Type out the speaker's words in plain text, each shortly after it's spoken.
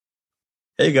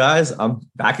Hey guys, I'm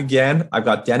back again. I've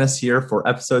got Dennis here for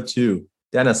episode two.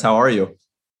 Dennis, how are you?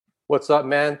 What's up,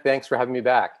 man? Thanks for having me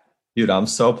back. Dude, I'm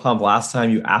so pumped. Last time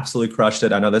you absolutely crushed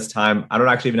it. I know this time, I don't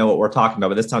actually even know what we're talking about,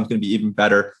 but this time's going to be even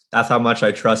better. That's how much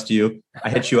I trust you. I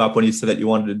hit you up when you said that you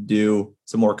wanted to do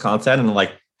some more content, and I'm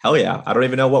like, hell yeah. I don't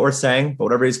even know what we're saying, but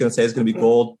whatever he's going to say is going to be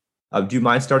gold. Do you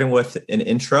mind starting with an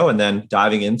intro and then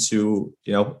diving into,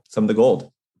 some of the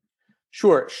gold?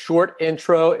 Sure. Short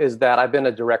intro is that I've been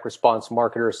a direct response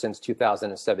marketer since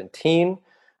 2017,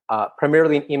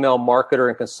 primarily an email marketer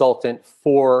and consultant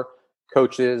for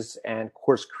coaches and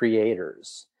course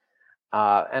creators.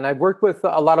 And I've worked with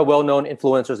a lot of well-known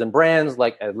influencers and brands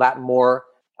like Ed Latmore,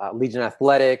 Legion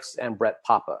Athletics, and Brett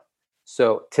Papa.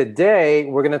 So today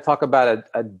we're going to talk about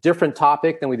a different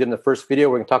topic than we did in the first video.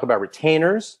 We're going to talk about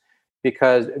retainers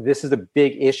because this is a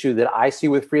big issue that I see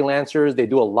with freelancers. They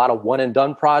do a lot of one and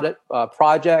done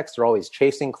projects. They're always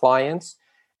chasing clients.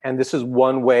 And this is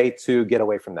one way to get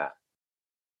away from that.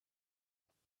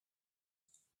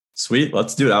 Sweet.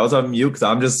 Let's do it. I was on mute because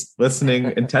I'm just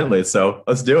listening intently. So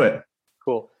let's do it.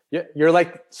 Cool. You're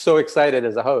like so excited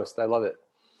as a host. I love it.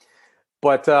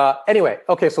 But anyway,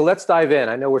 okay, so let's dive in.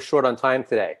 I know we're short on time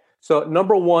today. So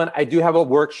number one, I do have a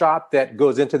workshop that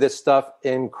goes into this stuff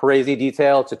in crazy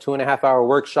detail. It's a 2.5 hour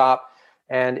workshop.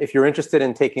 And if you're interested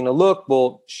in taking a look,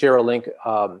 we'll share a link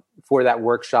for that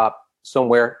workshop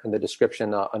somewhere in the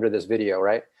description under this video,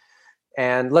 right?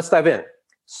 And let's dive in.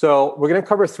 So we're going to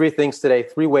cover three things today,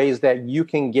 three ways that you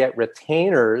can get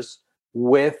retainers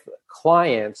with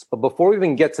clients. But before we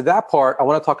even get to that part, I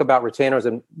want to talk about retainers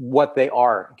and what they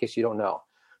are, in case you don't know.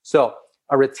 So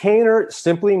a retainer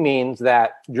simply means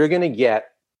that you're going to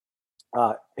get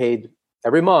paid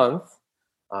every month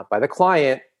by the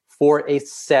client for a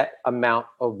set amount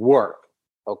of work.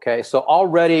 Okay, so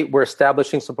already we're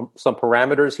establishing some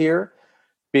parameters here,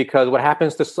 because what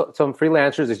happens to some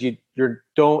freelancers is you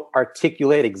don't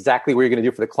articulate exactly what you're going to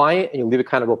do for the client, and you leave it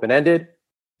kind of open-ended.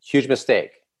 Huge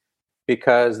mistake,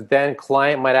 because then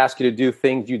client might ask you to do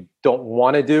things you don't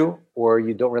want to do, or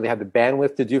you don't really have the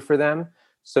bandwidth to do for them.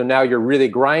 So now you're really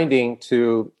grinding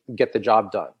to get the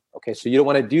job done. Okay, so you don't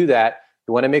want to do that.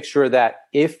 You want to make sure that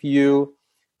if you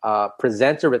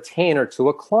present a retainer to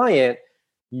a client,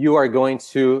 you are going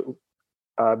to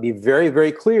be very,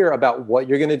 very clear about what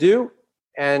you're going to do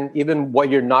and even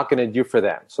what you're not going to do for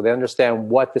them. So they understand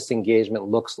what this engagement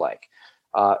looks like.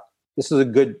 This is a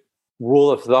good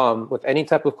rule of thumb with any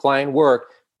type of client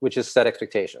work, which is set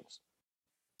expectations.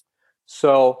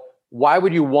 So why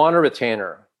would you want a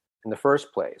retainer in the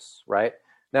first place, right?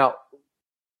 Now,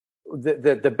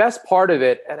 the best part of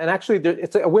it, and actually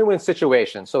it's a win-win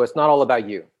situation, so it's not all about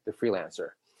you, the freelancer.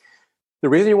 The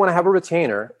reason you want to have a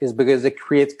retainer is because it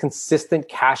creates consistent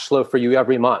cash flow for you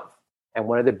every month. And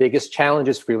one of the biggest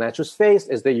challenges freelancers face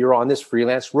is that you're on this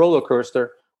freelance roller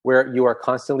coaster where you are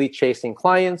constantly chasing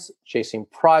clients, chasing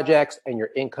projects, and your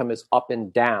income is up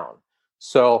and down.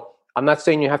 So I'm not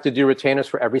saying you have to do retainers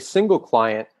for every single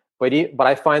client, but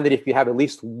I find that if you have at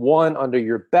least one under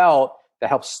your belt, that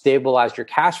helps stabilize your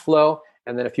cash flow.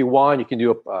 And then if you want, you can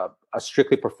do a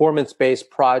strictly performance-based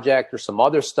project or some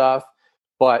other stuff.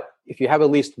 But if you have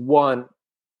at least one,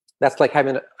 that's like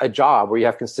having a job where you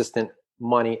have consistent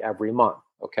money every month,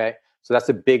 okay? So that's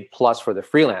a big plus for the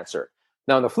freelancer.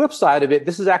 Now, on the flip side of it,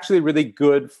 this is actually really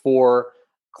good for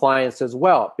clients as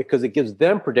well, because it gives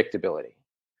them predictability.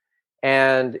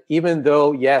 And even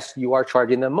though, yes, you are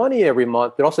charging them money every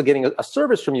month, they're also getting a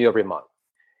service from you every month.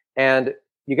 And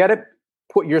you got to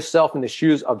put yourself in the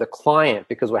shoes of the client,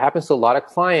 because what happens to a lot of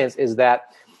clients is that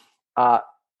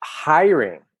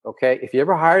hiring, okay, if you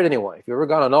ever hired anyone, if you ever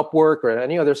gone on Upwork or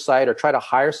any other site or try to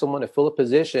hire someone to fill a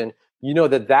position, you know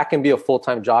that can be a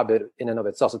full-time job in and of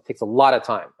itself. It takes a lot of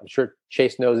time. I'm sure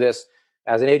Chase knows this.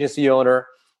 As an agency owner,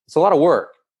 it's a lot of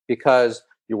work because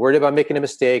you're worried about making a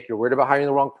mistake. You're worried about hiring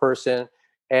the wrong person.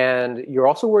 And you're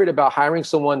also worried about hiring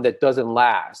someone that doesn't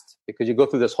last, because you go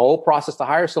through this whole process to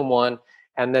hire someone,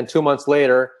 and then 2 months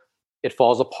later, it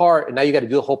falls apart. And now you got to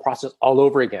do the whole process all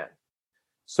over again.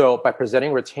 So by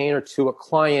presenting a retainer to a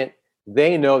client,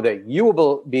 they know that you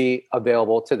will be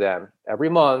available to them every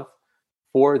month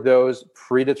for those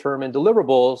predetermined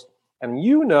deliverables. And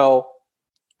you know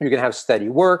you're going to have steady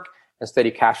work and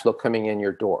steady cash flow coming in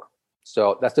your door.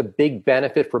 So that's a big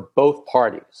benefit for both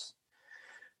parties.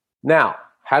 Now,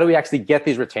 how do we actually get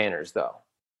these retainers, though?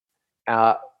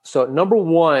 So number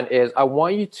one is I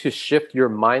want you to shift your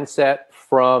mindset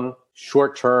from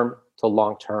short-term to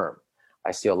long-term.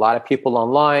 I see a lot of people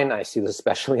online. I see this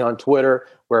especially on Twitter,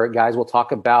 where guys will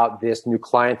talk about this new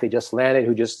client they just landed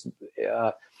who just,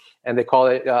 and they call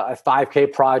it a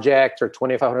 5K project or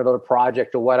 $2,500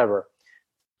 project or whatever.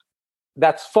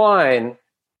 that's fine,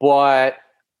 but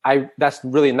that's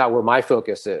really not where my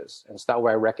focus is. And it's not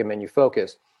where I recommend you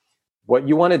focus. What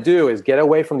you want to do is get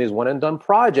away from these one and done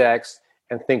projects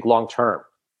and think long term.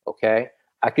 Okay.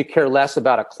 I could care less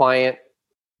about a client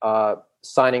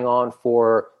signing on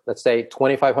for, let's say,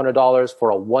 $2,500 for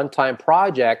a one-time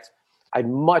project. I'd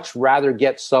much rather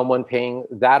get someone paying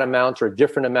that amount or a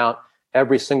different amount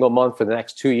every single month for the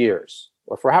next 2 years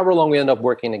or for however long we end up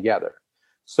working together.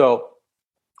 So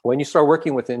when you start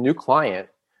working with a new client,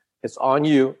 it's on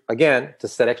you, again, to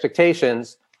set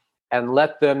expectations and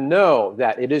let them know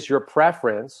that it is your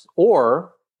preference.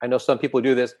 Or I know some people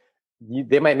do this,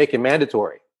 they might make it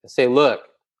mandatory and say, look,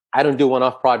 I don't do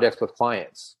one-off projects with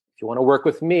clients. If you want to work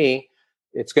with me,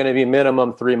 it's going to be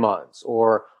minimum 3 months.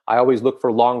 Or I always look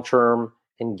for long-term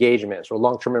engagements or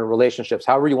long-term relationships,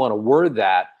 however you want to word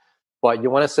that. But you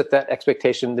want to set that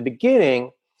expectation in the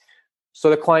beginning so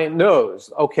the client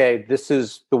knows, okay, this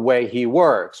is the way he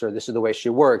works, or this is the way she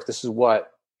works. This is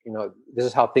what, this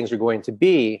is how things are going to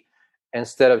be,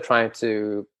 instead of trying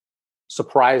to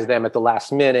surprise them at the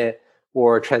last minute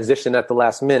or transition at the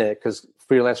last minute, because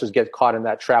freelancers get caught in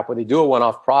that trap where they do a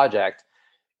one-off project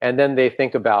and then they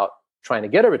think about trying to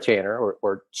get a retainer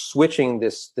or switching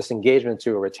this engagement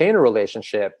to a retainer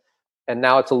relationship. And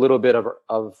now it's a little bit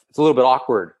it's a little bit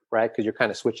awkward, right? Because you're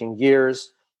kind of switching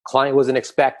gears. Client wasn't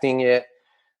expecting it,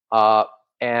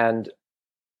 and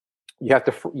you have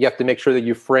to make sure that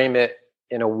you frame it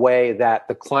in a way that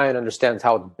the client understands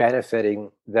how it's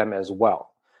benefiting them as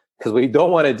well. Because what you don't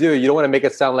want to do, you don't want to make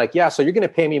it sound like, yeah, so you're going to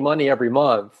pay me money every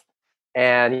month,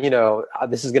 and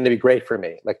this is going to be great for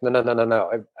me. Like,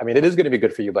 no. I mean, it is going to be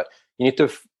good for you, but you need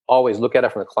to always look at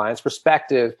it from the client's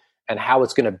perspective and how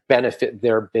it's going to benefit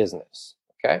their business.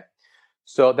 Okay,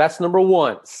 so that's number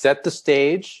one. Set the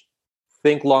stage.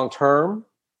 Think long-term,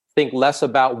 think less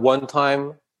about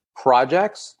one-time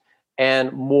projects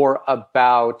and more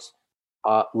about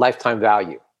lifetime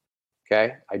value,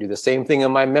 okay? I do the same thing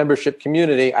in my membership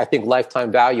community. I think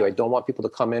lifetime value. I don't want people to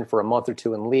come in for a month or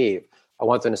two and leave. I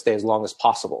want them to stay as long as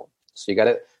possible. So you got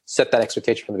to set that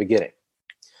expectation from the beginning.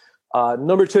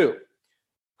 Number two,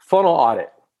 funnel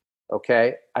audit,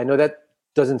 okay? I know that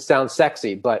doesn't sound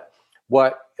sexy, but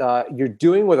what you're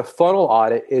doing with a funnel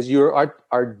audit is you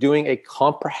are doing a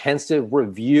comprehensive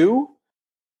review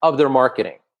of their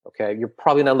marketing. Okay, you're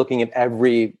probably not looking at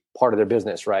every part of their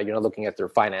business, right? You're not looking at their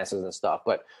finances and stuff.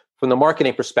 But from the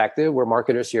marketing perspective, we're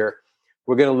marketers here.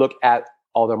 We're going to look at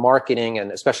all their marketing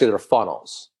and especially their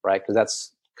funnels, right? Because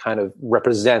that's kind of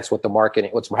represents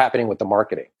what's happening with the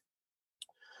marketing.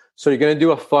 So you're going to do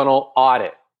a funnel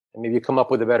audit, and maybe you come up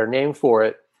with a better name for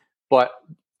it, but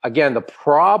again,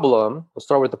 we'll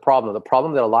start with the problem. The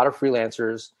problem that a lot of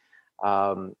freelancers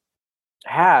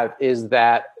have is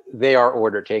that they are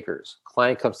order takers.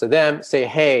 Client comes to them, say,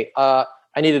 hey, I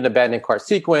need an abandoned cart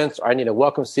sequence, or I need a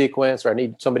welcome sequence, or I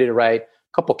need somebody to write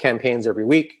a couple campaigns every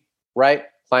week, right?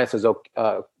 Client says,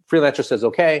 freelancer says,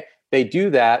 okay, they do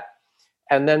that.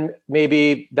 And then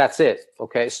maybe that's it,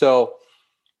 okay? So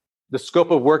the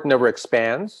scope of work never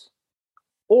expands,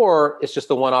 or it's just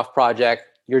a one-off project.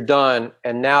 You're done,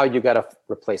 and now you got to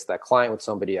replace that client with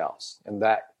somebody else, and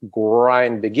that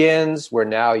grind begins. Where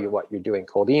now you're doing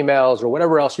cold emails or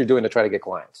whatever else you're doing to try to get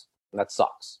clients, and that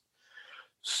sucks.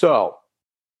 So,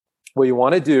 what you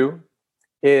want to do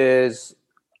is,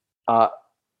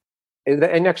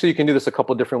 and actually you can do this a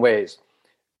couple different ways.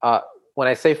 When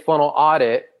I say funnel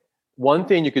audit, one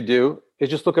thing you could do is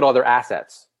just look at all their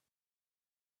assets.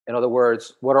 In other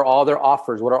words, what are all their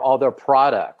offers? What are all their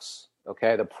products?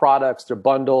 Okay, the products, their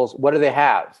bundles, what do they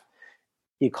have?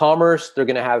 E-commerce, they're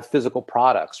going to have physical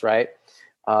products, right?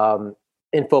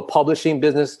 Info publishing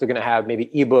business, they're going to have maybe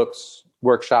ebooks,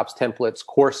 workshops, templates,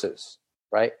 courses,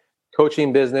 right?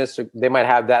 Coaching business, they might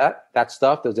have that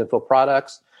stuff, those info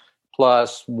products,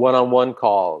 plus one-on-one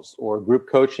calls or group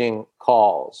coaching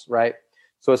calls, right?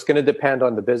 So it's going to depend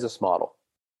on the business model.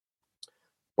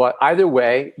 But either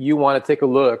way, you want to take a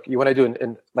look, you want to do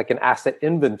an asset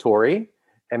inventory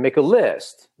and make a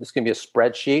list. This can be a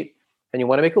spreadsheet, and you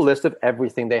want to make a list of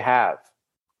everything they have.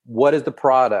 What is the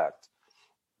product?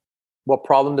 What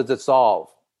problem does it solve?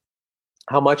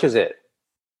 How much is it,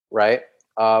 right?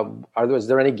 Is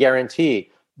there any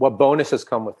guarantee? What bonuses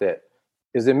come with it?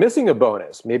 Is it missing a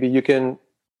bonus? Maybe you can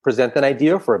present an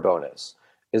idea for a bonus.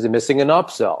 Is it missing an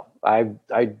upsell? I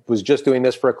was just doing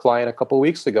this for a client a couple of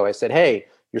weeks ago. I said, hey,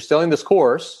 you're selling this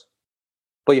course,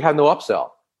 but you have no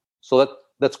upsell. So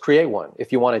let's create one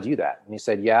if you want to do that. And he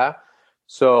said, yeah.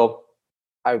 So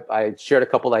I shared a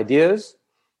couple ideas,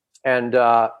 and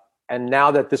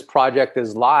now that this project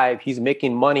is live, he's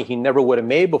making money he never would have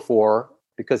made before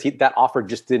because that offer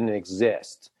just didn't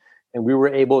exist. and we were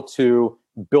able to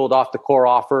build off the core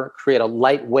offer, create a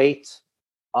lightweight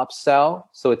upsell.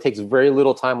 So it takes very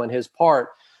little time on his part,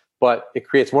 but it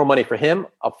creates more money for him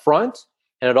up front,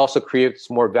 and it also creates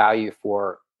more value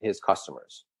for his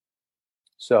customers.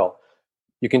 So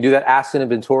you can do that asset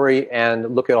inventory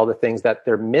and look at all the things that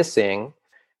they're missing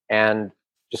and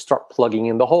just start plugging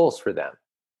in the holes for them.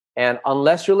 And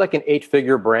unless you're like an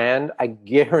 8-figure brand, I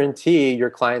guarantee your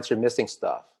clients are missing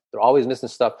stuff. They're always missing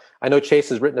stuff. I know Chase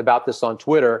has written about this on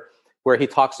Twitter, where he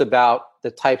talks about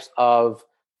the types of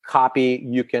copy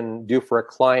you can do for a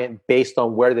client based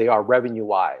on where they are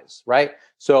revenue-wise, right?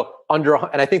 So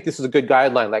and I think this is a good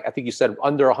guideline. Like I think you said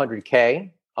under 100K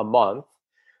a month,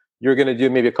 you're going to do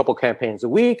maybe a couple campaigns a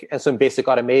week and some basic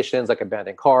automations like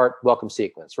abandoned cart, welcome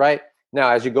sequence, right?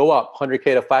 Now, as you go up 100K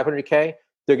to 500K,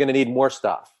 they're going to need more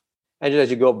stuff. And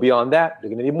as you go beyond that, they're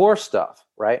going to need more stuff,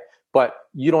 right? But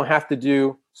you don't have to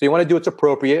do, so you want to do what's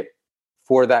appropriate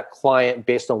for that client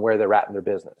based on where they're at in their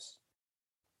business.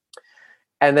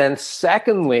 And then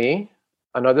secondly,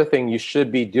 another thing you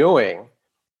should be doing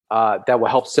that will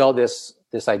help sell this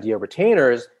idea of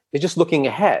retainers is just looking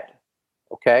ahead,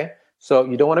 okay? So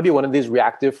you don't want to be one of these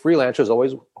reactive freelancers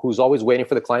who's always waiting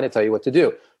for the client to tell you what to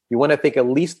do. You want to think at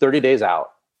least 30 days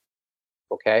out.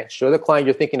 Okay, show the client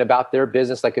you're thinking about their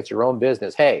business like it's your own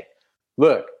business. Hey,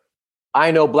 look, I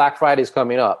know Black Friday is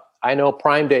coming up. I know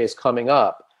Prime Day is coming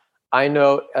up. I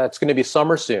know it's going to be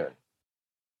summer soon.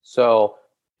 So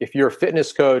if you're a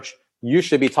fitness coach, you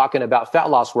should be talking about fat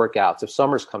loss workouts if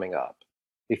summer's coming up.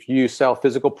 If you sell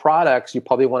physical products, you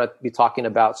probably want to be talking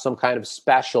about some kind of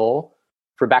special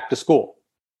for back to school,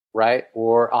 right?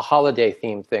 Or a holiday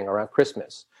themed thing around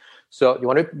Christmas. So you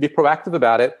want to be proactive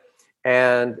about it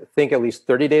and think at least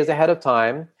 30 days ahead of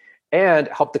time and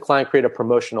help the client create a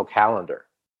promotional calendar.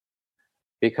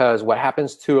 Because what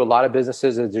happens to a lot of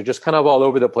businesses is they're just kind of all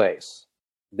over the place.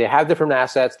 They have different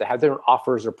assets, they have different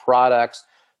offers or products,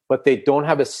 but they don't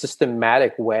have a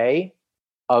systematic way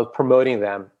of promoting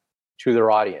them to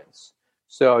their audience.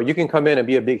 So you can come in and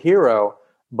be a big hero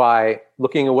by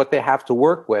looking at what they have to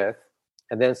work with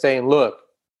and then saying, look,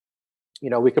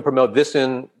 we can promote this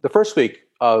in the first week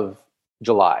of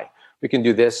July. We can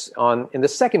do this in the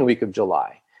second week of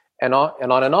July, and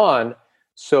on,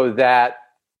 so that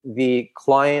the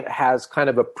client has kind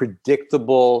of a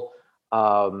predictable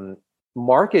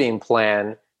marketing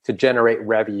plan to generate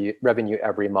revenue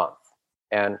every month.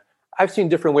 And I've seen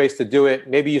different ways to do it.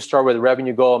 Maybe you start with a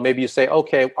revenue goal. Maybe you say,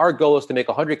 okay, our goal is to make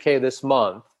 100K this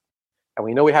month, and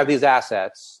we know we have these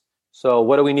assets. So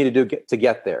what do we need to do to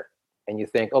get there? And you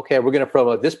think, okay, we're going to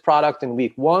promote this product in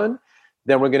week 1.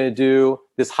 Then we're going to do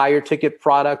this higher ticket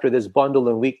product or this bundle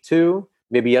in week 2.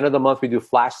 Maybe end of the month, we do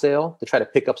flash sale to try to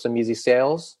pick up some easy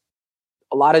sales.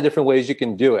 A lot of different ways you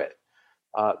can do it.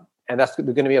 And that's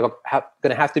going to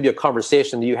have to be a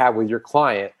conversation that you have with your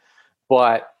client.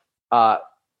 But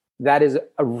that is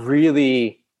a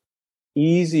really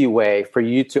easy way for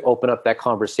you to open up that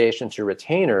conversation to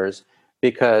retainers,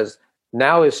 because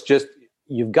now it's just,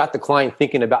 you've got the client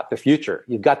thinking about the future.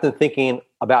 You've got them thinking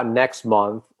about next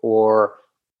month or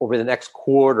over the next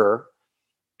quarter.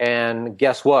 And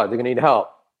guess what? They're going to need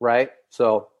help, right?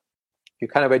 So you're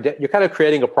kind of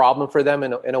creating a problem for them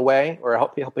in a way, or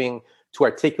helping to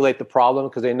articulate the problem,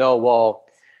 because they know, well,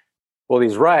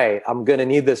 he's right. I'm going to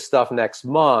need this stuff next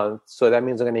month. So that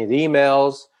means I'm going to need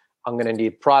emails. I'm going to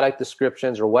need product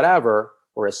descriptions or whatever,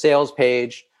 or a sales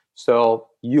page. So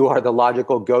you are the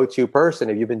logical go-to person.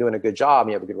 If you've been doing a good job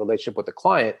and you have a good relationship with the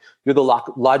client, you're the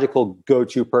logical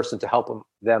go-to person to help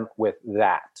them with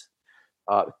that.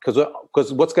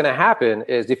 Because what's going to happen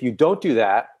is if you don't do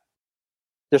that,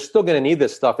 they're still going to need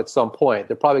this stuff at some point.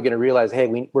 They're probably going to realize,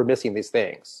 hey, we're missing these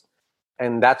things.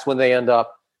 And that's when they end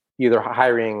up either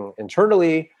hiring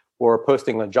internally or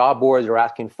posting on job boards or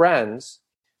asking friends.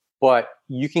 But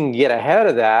you can get ahead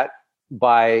of that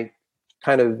by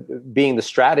kind of being the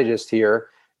strategist here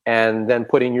and then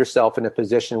putting yourself in a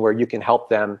position where you can help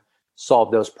them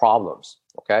solve those problems.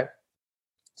 Okay.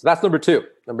 So that's number 2.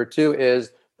 Number 2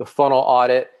 is the funnel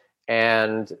audit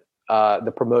and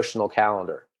the promotional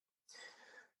calendar.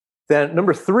 Then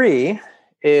number 3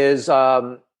 is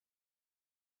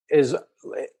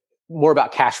more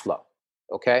about cash flow.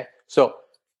 Okay. So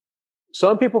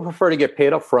some people prefer to get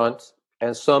paid up front,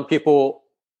 and some people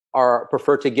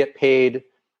prefer to get paid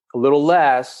a little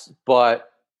less,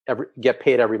 but get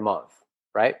paid every month,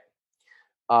 right?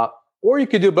 Or you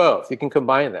could do both. You can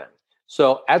combine them.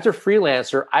 So as a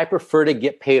freelancer, I prefer to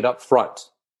get paid up front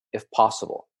if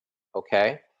possible,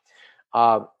 okay?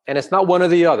 And it's not one or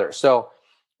the other. So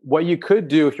what you could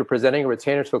do if you're presenting a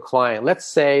retainer to a client, let's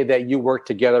say that you work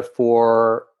together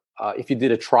for if you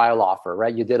did a trial offer,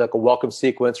 right? You did like a welcome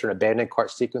sequence or an abandoned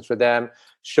cart sequence for them,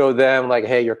 show them like,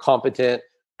 hey, you're competent.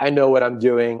 I know what I'm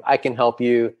doing. I can help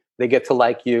you. They get to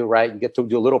like you, right? You get to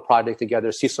do a little project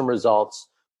together, see some results.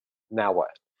 Now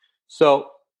what?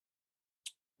 So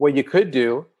what you could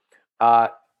do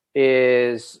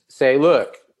is say,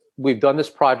 look, we've done this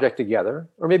project together,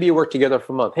 or maybe you work together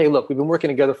for a month. Hey, look, we've been working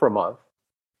together for a month,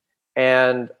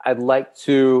 and I'd like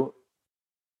to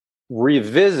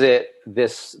revisit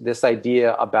this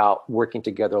idea about working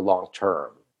together long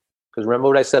term. Because remember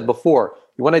what I said before,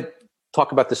 you want to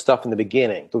talk about this stuff in the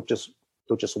beginning. Don't just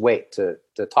wait to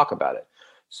talk about it.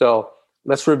 So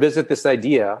let's revisit this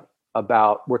idea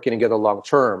about working together long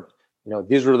term.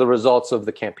 These were the results of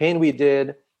the campaign we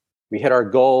did. We hit our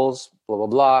goals, blah, blah,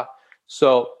 blah.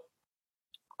 So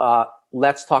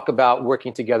let's talk about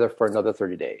working together for another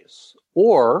 30 days.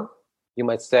 Or you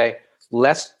might say,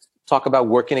 let's talk about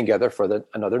working together for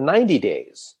another 90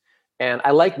 days. And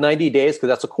I like 90 days because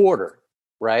that's a quarter,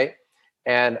 right?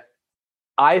 And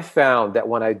I found that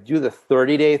when I do the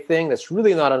 30-day thing, that's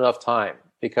really not enough time,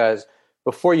 because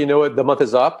before you know it, the month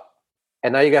is up.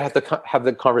 And now you have to have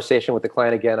the conversation with the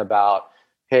client again about,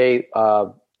 hey,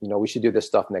 we should do this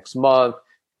stuff next month.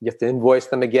 You have to invoice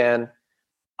them again.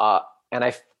 And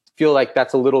I feel like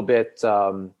that's a little bit,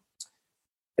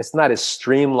 it's not as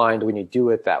streamlined when you do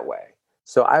it that way.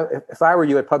 So if I were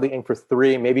you, I'd probably aim for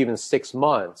 3, maybe even 6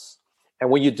 months. And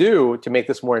what you do to make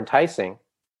this more enticing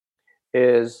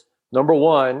is, number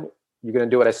one, you're going to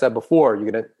do what I said before.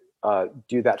 You're going to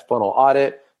do that funnel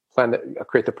audit,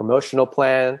 create the promotional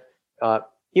plan,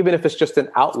 even if it's just an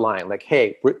outline, like,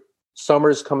 hey,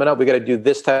 summer's coming up. We got to do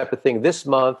this type of thing this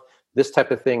month, this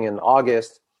type of thing in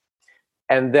August.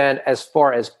 And then as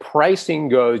far as pricing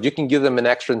goes, you can give them an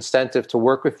extra incentive to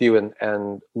work with you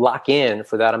and lock in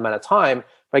for that amount of time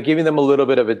by giving them a little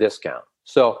bit of a discount.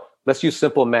 So let's use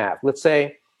simple math. Let's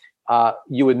say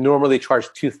you would normally charge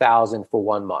 $2,000 for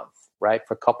 1 month, right?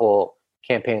 For a couple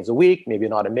campaigns a week, maybe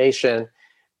an automation.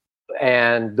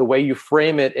 And the way you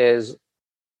frame it is,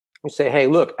 you say, hey,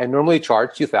 look, I normally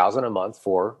charge $2,000 a month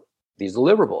for these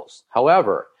deliverables.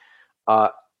 However,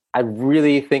 I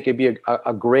really think it'd be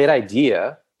a great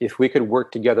idea if we could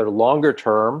work together longer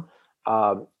term,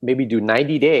 maybe do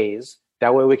 90 days.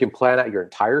 That way we can plan out your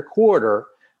entire quarter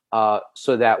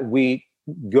so that we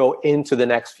go into the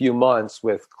next few months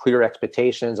with clear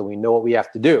expectations and we know what we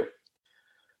have to do.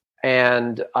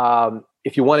 And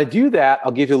if you want to do that,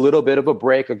 I'll give you a little bit of a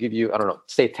break. I'll give you,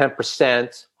 say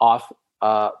 10% off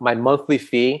my monthly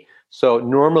fee. So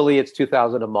normally it's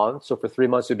 $2,000 a month. So for 3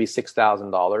 months, it would be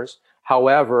 $6,000.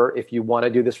 However, if you want to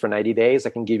do this for 90 days,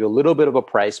 I can give you a little bit of a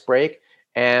price break,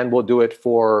 and we'll do it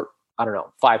for,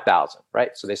 $5,000,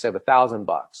 right? So they save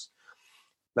 $1,000.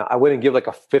 Now, I wouldn't give like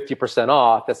a 50%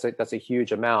 off. That's a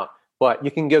huge amount, but you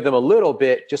can give them a little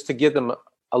bit just to give them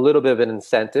a little bit of an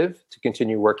incentive to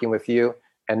continue working with you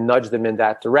and nudge them in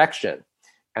that direction.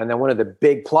 And then one of the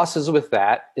big pluses with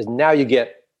that is now you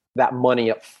get that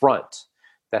money up front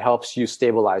that helps you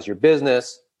stabilize your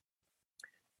business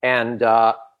and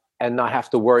not have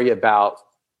to worry about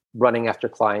running after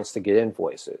clients to get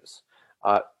invoices.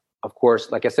 Of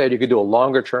course, like I said, you could do a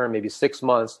longer term, maybe 6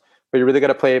 months, but you really got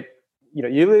to play,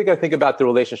 you really got to think about the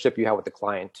relationship you have with the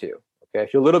client too. Okay.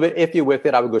 If you're a little bit iffy with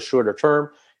it, I would go shorter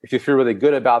term. If you feel really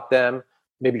good about them,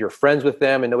 maybe you're friends with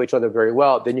them and know each other very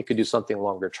well, then you could do something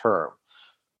longer term.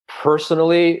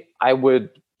 Personally, I would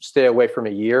stay away from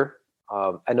a year.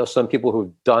 I know some people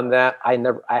who've done that.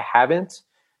 I haven't.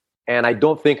 And I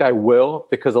don't think I will,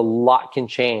 because a lot can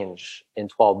change in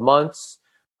 12 months.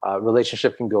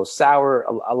 Relationship can go sour.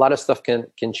 A lot of stuff can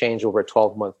change over a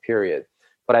 12-month period.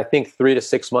 But I think 3 to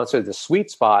 6 months are the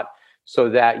sweet spot, so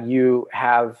that you're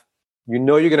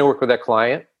going to work with that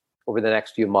client over the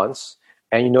next few months,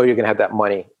 and you're going to have that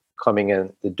money coming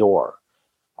in the door.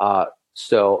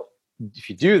 So if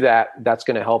you do that, that's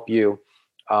going to help you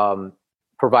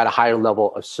provide a higher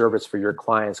level of service for your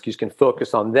clients, because you can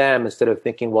focus on them instead of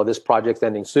thinking, well, this project's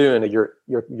ending soon, and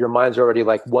your mind's already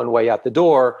like one way out the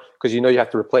door because you have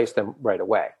to replace them right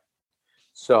away.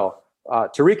 So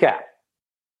to recap,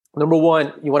 number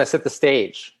one, you want to set the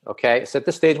stage, okay? Set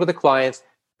the stage with the clients,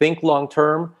 think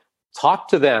long-term, talk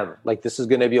to them like this is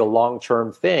going to be a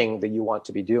long-term thing that you want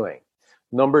to be doing.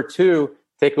 Number two,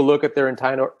 take a look at their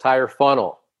entire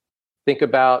funnel. Think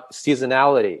about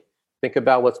seasonality. Think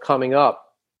about what's coming up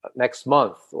next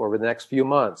month or over the next few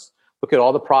months. Look at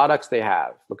all the products they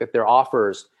have. Look at their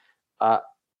offers.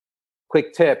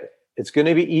 Quick tip: it's going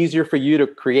to be easier for you to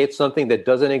create something that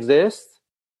doesn't exist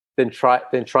than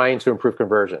trying to improve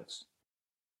conversions.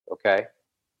 Okay,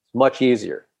 it's much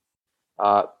easier.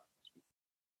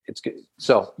 it's good.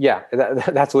 So yeah,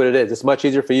 that's what it is. It's much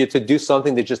easier for you to do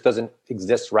something that just doesn't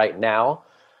exist right now,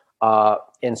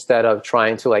 instead of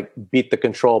trying to like beat the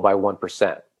control by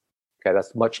 1%. Okay,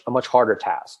 that's a much harder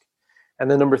task. And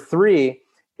then number 3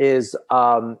 is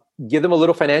give them a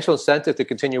little financial incentive to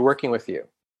continue working with you.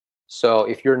 So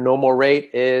if your normal rate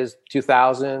is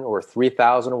 2,000 or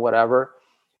 3,000 or whatever,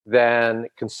 then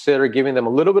consider giving them a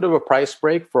little bit of a price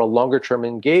break for a longer term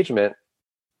engagement.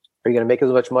 Are you going to make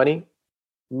as much money?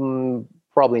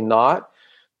 Probably not,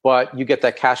 but you get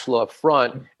that cash flow up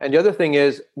front. And the other thing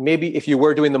is, maybe if you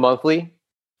were doing the monthly,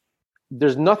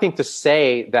 there's nothing to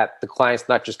say that the client's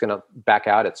not just going to back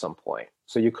out at some point.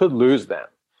 So you could lose them.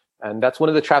 And that's one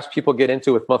of the traps people get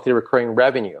into with monthly recurring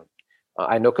revenue.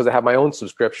 I know because I have my own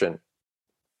subscription.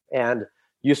 And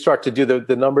you start to do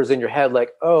the numbers in your head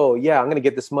like, oh, yeah, I'm going to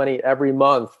get this money every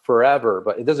month forever.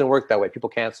 But it doesn't work that way. People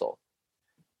cancel.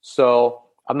 So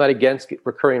I'm not against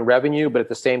recurring revenue, but at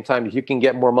the same time, if you can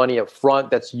get more money up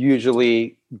front, that's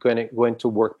usually going to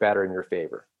work better in your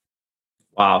favor.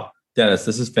 Wow. Dennis,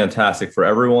 this is fantastic. For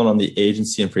everyone on the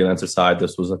agency and freelancer side,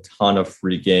 this was a ton of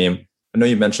free game. I know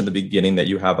you mentioned at the beginning that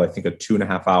you have, I think, a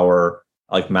 2.5 hour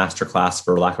like masterclass,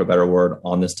 for lack of a better word,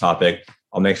 on this topic.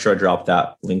 I'll make sure I drop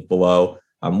that link below.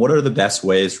 What are the best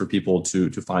ways for people to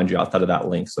find you outside of that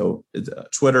link? So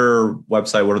Twitter,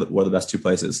 website, what are the best 2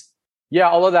 places? Yeah,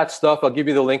 all of that stuff. I'll give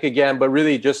you the link again, but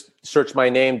really just search my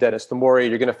name, Dennis Demori.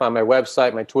 You're going to find my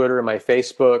website, my Twitter, my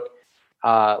Facebook,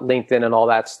 LinkedIn, and all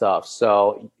that stuff.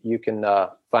 So you can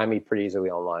find me pretty easily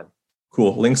online.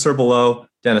 Cool. Links are below.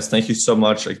 Dennis, thank you so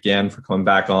much again for coming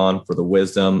back on, for the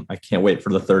wisdom. I can't wait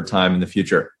for the 3rd time in the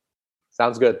future.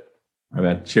 Sounds good. All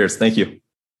right, man. Cheers. Thank you.